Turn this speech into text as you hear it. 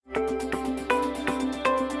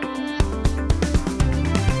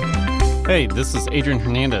Hey, this is Adrian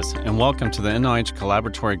Hernandez, and welcome to the NIH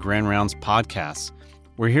Collaboratory Grand Rounds podcast.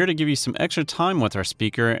 We're here to give you some extra time with our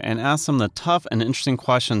speaker and ask them the tough and interesting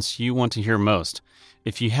questions you want to hear most.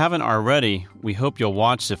 If you haven't already, we hope you'll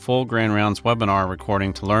watch the full Grand Rounds webinar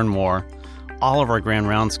recording to learn more. All of our Grand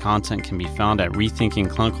Rounds content can be found at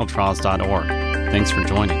rethinkingclinicaltrials.org. Thanks for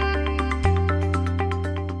joining.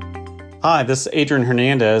 Hi, this is Adrian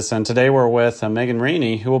Hernandez, and today we're with Megan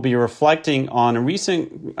Rainey, who will be reflecting on a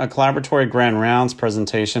recent Collaboratory Grand Rounds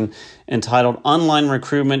presentation entitled Online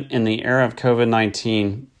Recruitment in the Era of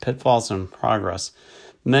COVID-19, Pitfalls and Progress.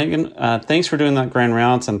 Megan, thanks for doing that Grand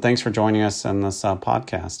Rounds, and thanks for joining us in this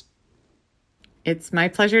podcast. It's my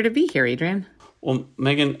pleasure to be here, Adrian. Well,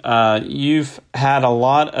 Megan, you've had a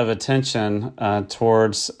lot of attention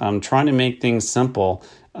towards trying to make things simple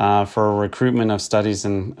for recruitment of studies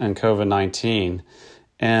in COVID-19.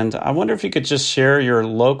 And I wonder if you could just share your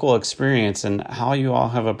local experience and how you all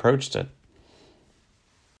have approached it.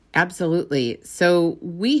 Absolutely. So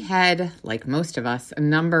we had, like most of us, a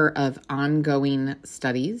number of ongoing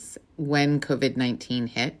studies when COVID-19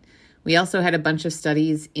 hit. We also had a bunch of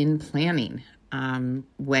studies in planning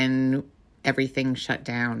when everything shut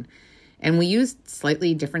down. And we used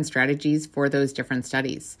slightly different strategies for those different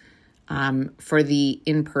studies. For the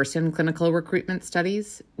in-person clinical recruitment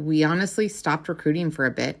studies, we honestly stopped recruiting for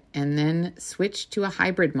a bit and then switched to a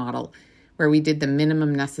hybrid model where we did the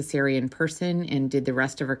minimum necessary in person and did the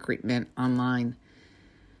rest of recruitment online.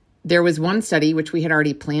 There was one study which we had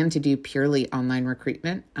already planned to do purely online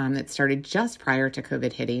recruitment that started just prior to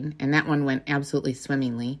COVID hitting, and that one went absolutely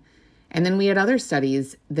swimmingly. And then we had other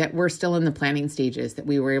studies that were still in the planning stages that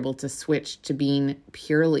we were able to switch to being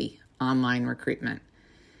purely online recruitment.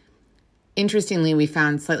 Interestingly, we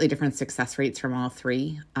found slightly different success rates from all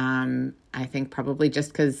three. I think probably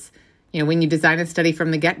just because, when you design a study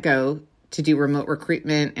from the get-go to do remote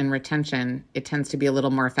recruitment and retention, it tends to be a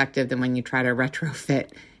little more effective than when you try to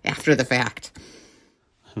retrofit after the fact.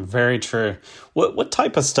 Very true. What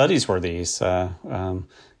type of studies were these? Can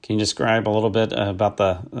you describe a little bit about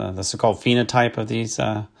the so-called phenotype of these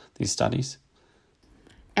studies?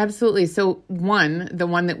 Absolutely. So the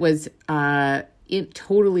one that was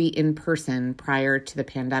totally in person prior to the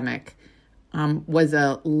pandemic was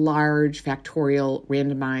a large factorial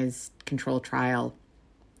randomized control trial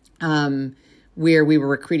where we were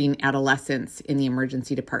recruiting adolescents in the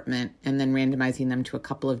emergency department and then randomizing them to a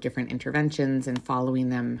couple of different interventions and following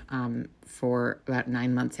them for about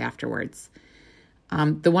 9 months afterwards.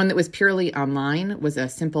 The one that was purely online was a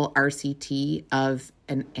simple RCT of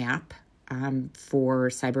an app for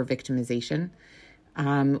cyber victimization.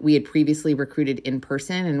 We had previously recruited in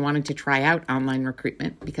person and wanted to try out online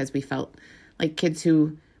recruitment because we felt like kids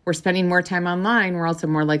who were spending more time online were also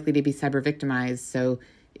more likely to be cyber victimized. So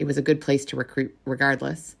it was a good place to recruit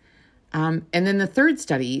regardless. And then the third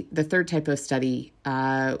type of study,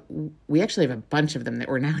 we actually have a bunch of them that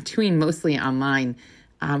we're now doing mostly online.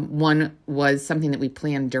 One was something that we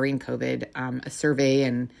planned during COVID, a survey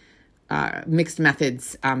and mixed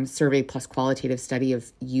methods survey plus qualitative study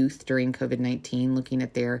of youth during COVID-19, looking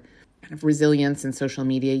at their kind of resilience and social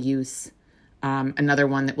media use. Another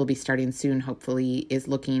one that we'll be starting soon, hopefully, is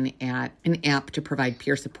looking at an app to provide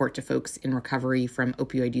peer support to folks in recovery from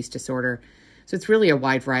opioid use disorder. So it's really a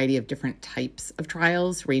wide variety of different types of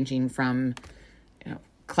trials, ranging from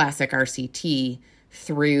classic RCT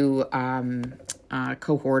through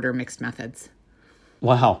cohort or mixed methods.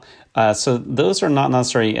 Wow. So those are not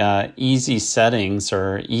necessarily easy settings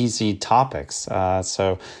or easy topics. Setting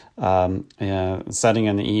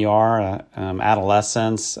in the ER,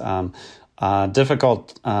 adolescents,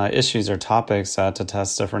 difficult issues or topics to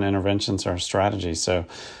test different interventions or strategies. So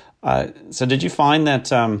did you find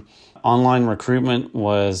that online recruitment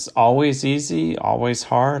was always easy, always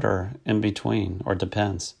hard, or in between, or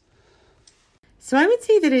depends? So I would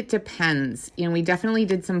say that it depends. We definitely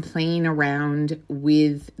did some playing around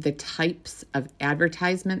with the types of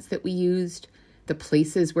advertisements that we used, the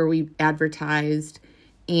places where we advertised,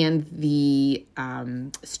 and the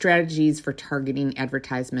strategies for targeting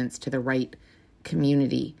advertisements to the right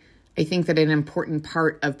community. I think that an important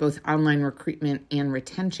part of both online recruitment and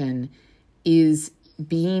retention is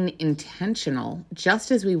being intentional, just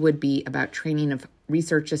as we would be about training of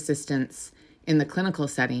research assistants in the clinical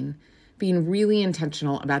setting, being really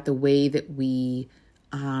intentional about the way that we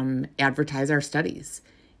advertise our studies.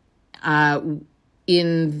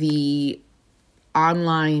 In the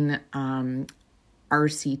online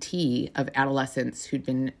RCT of adolescents who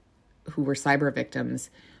were cyber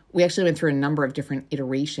victims, we actually went through a number of different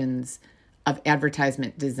iterations of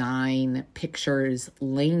advertisement design, pictures,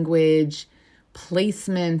 language,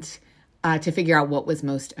 placement, to figure out what was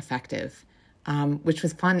most effective, which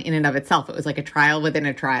was fun in and of itself. It was like a trial within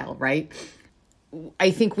a trial, right?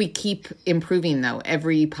 I think we keep improving, though.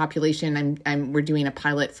 Every population, we're doing a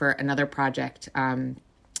pilot for another project I'm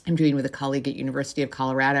doing with a colleague at University of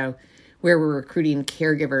Colorado, where we're recruiting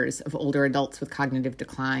caregivers of older adults with cognitive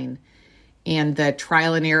decline. And the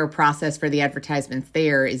trial and error process for the advertisements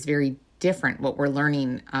there is very different. What we're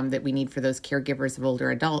learning that we need for those caregivers of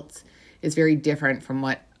older adults is very different from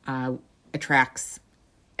what attracts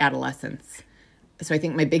adolescents. So I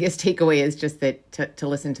think my biggest takeaway is just that to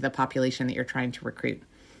listen to the population that you're trying to recruit.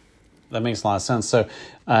 That makes a lot of sense. So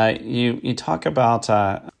you talk about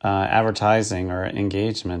advertising or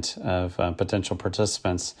engagement of potential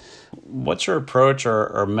participants. What's your approach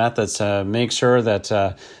or methods to make sure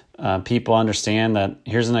that people understand that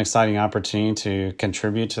here's an exciting opportunity to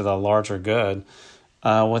contribute to the larger good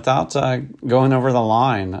without going over the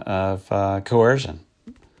line of coercion?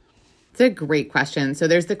 It's a great question. So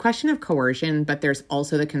there's the question of coercion, but there's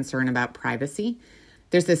also the concern about privacy.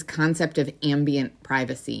 There's this concept of ambient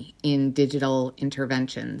privacy in digital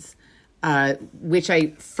interventions, which I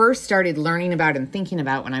first started learning about and thinking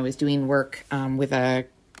about when I was doing work with a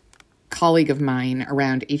colleague of mine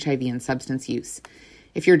around HIV and substance use.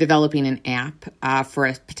 If you're developing an app for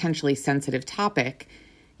a potentially sensitive topic,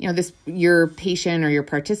 your patient or your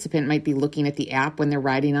participant might be looking at the app when they're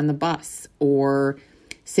riding on the bus or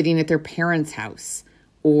sitting at their parents' house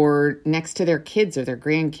or next to their kids or their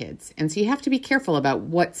grandkids. And so you have to be careful about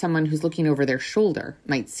what someone who's looking over their shoulder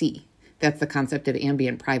might see. That's the concept of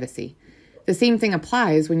ambient privacy. The same thing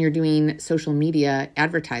applies when you're doing social media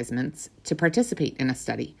advertisements to participate in a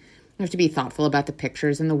study. You have to be thoughtful about the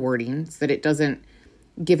pictures and the wording so that it doesn't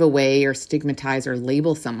give away or stigmatize or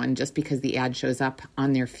label someone just because the ad shows up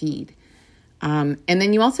on their feed. And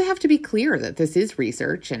then you also have to be clear that this is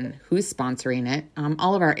research and who's sponsoring it.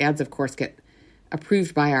 All of our ads, of course, get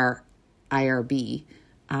approved by our IRB.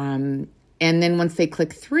 And then once they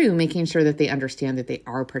click through, making sure that they understand that they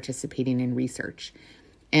are participating in research.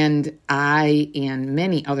 And I and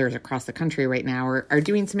many others across the country right now are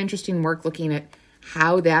doing some interesting work looking at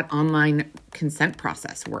how that online consent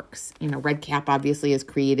process works. REDCap obviously has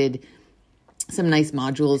created some nice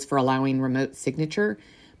modules for allowing remote signature.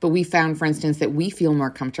 But we found, for instance, that we feel more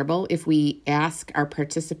comfortable if we ask our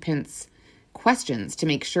participants questions to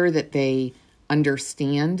make sure that they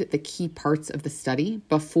understand the key parts of the study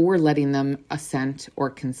before letting them assent or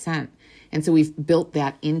consent. And so we've built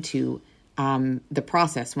that into the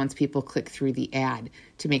process once people click through the ad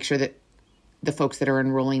to make sure that the folks that are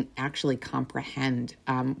enrolling actually comprehend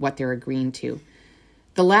what they're agreeing to.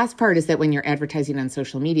 The last part is that when you're advertising on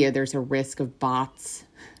social media, there's a risk of bots,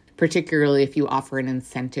 particularly if you offer an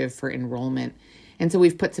incentive for enrollment. And so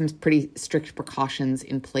we've put some pretty strict precautions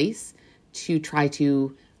in place to try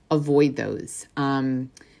to avoid those.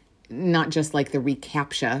 Not just like the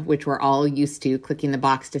reCAPTCHA, which we're all used to, clicking the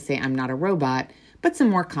box to say I'm not a robot, but some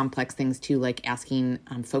more complex things too, like asking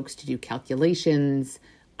folks to do calculations,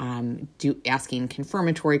 asking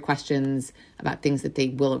confirmatory questions about things that they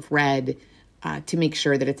will have read to make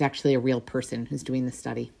sure that it's actually a real person who's doing the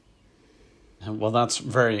study. Well, that's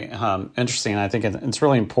very interesting. I think it's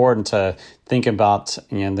really important to think about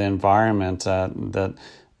the environment that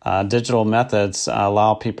digital methods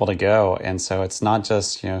allow people to go, and so it's not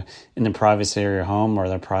just in the privacy of your home or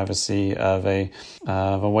the privacy of a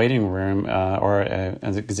waiting room or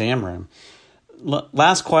an exam room.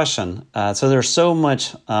 Last question. So there's so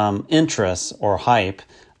much interest or hype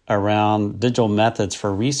around digital methods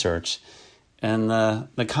for research. In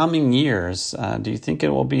the coming years, do you think it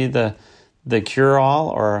will be the cure-all,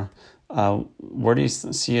 or where do you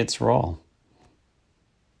see its role?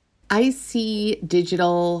 I see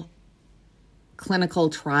digital clinical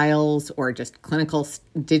trials or just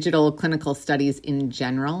digital clinical studies in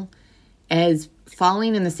general as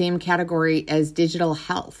falling in the same category as digital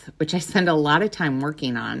health, which I spend a lot of time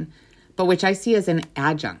working on, but which I see as an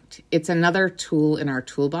adjunct. It's another tool in our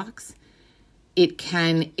toolbox. It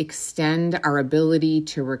can extend our ability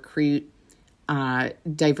to recruit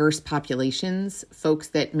diverse populations, folks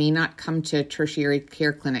that may not come to tertiary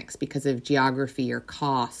care clinics because of geography or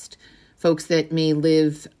cost, folks that may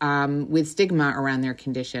live with stigma around their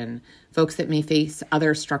condition, folks that may face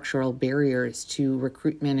other structural barriers to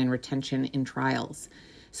recruitment and retention in trials.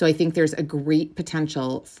 So I think there's a great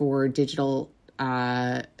potential for digital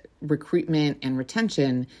recruitment and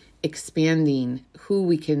retention, expanding who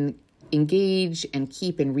we can engage and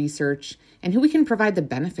keep in research and who we can provide the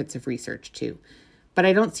benefits of research to. But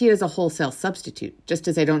I don't see it as a wholesale substitute, just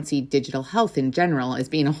as I don't see digital health in general as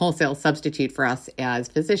being a wholesale substitute for us as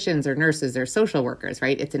physicians or nurses or social workers,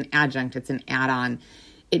 right? It's an adjunct, it's an add-on.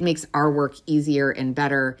 it makes our work easier and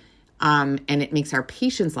better, and it makes our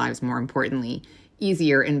patients' lives, more importantly,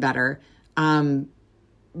 easier and better.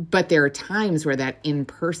 But there are times where that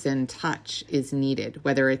in-person touch is needed,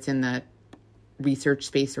 whether it's in the research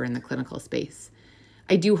space or in the clinical space.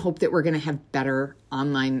 I do hope that we're going to have better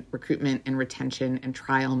online recruitment and retention and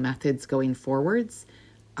trial methods going forwards.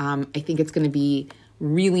 I think it's going to be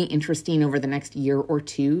really interesting over the next year or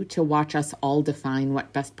two to watch us all define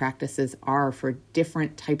what best practices are for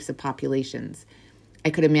different types of populations. I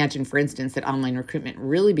could imagine, for instance, that online recruitment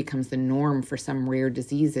really becomes the norm for some rare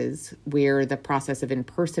diseases where the process of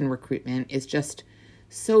in-person recruitment is just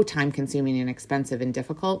so time-consuming and expensive and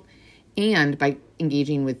difficult. And by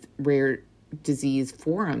engaging with rare disease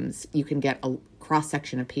forums, you can get a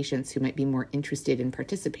cross-section of patients who might be more interested in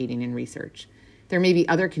participating in research. There may be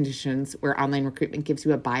other conditions where online recruitment gives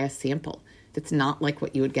you a biased sample that's not like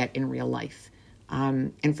what you would get in real life.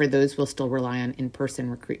 And for those, we'll still rely on in-person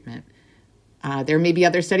recruitment. There may be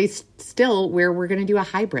other studies still where we're going to do a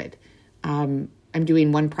hybrid. I'm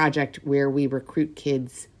doing one project where we recruit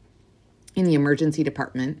kids in the emergency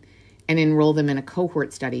department and enroll them in a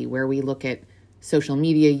cohort study where we look at social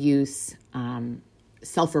media use,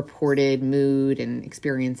 self-reported mood and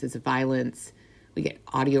experiences of violence. We get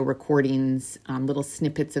audio recordings, little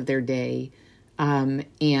snippets of their day,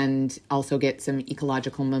 and also get some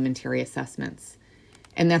ecological momentary assessments.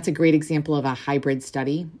 And that's a great example of a hybrid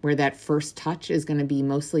study where that first touch is going to be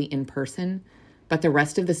mostly in person, but the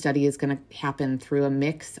rest of the study is going to happen through a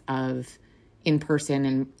mix of in person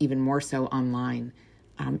and even more so online,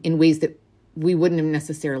 in ways that we wouldn't have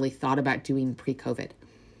necessarily thought about doing pre-COVID.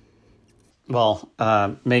 Well,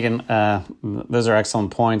 Megan, those are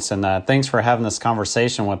excellent points, and thanks for having this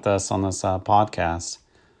conversation with us on this podcast.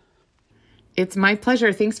 It's my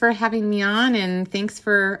pleasure. Thanks for having me on, and thanks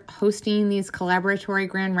for hosting these collaboratory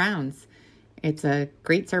grand rounds. It's a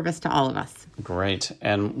great service to all of us. Great.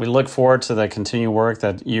 And we look forward to the continued work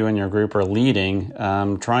that you and your group are leading,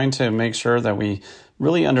 trying to make sure that we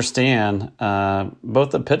really understand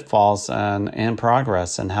both the pitfalls and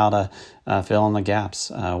progress and how to fill in the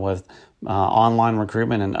gaps with online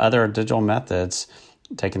recruitment and other digital methods,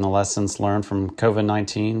 taking the lessons learned from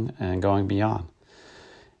COVID-19 and going beyond.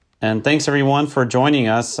 And thanks, everyone, for joining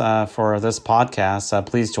us for this podcast.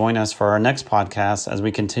 Please join us for our next podcast as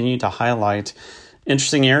we continue to highlight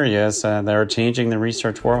interesting areas that are changing the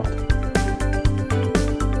research world.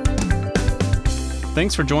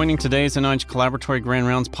 Thanks for joining today's NIH Collaboratory Grand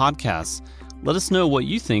Rounds podcast. Let us know what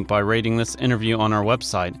you think by rating this interview on our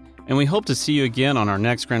website, and we hope to see you again on our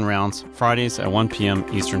next Grand Rounds, Fridays at 1 p.m.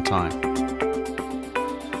 Eastern Time.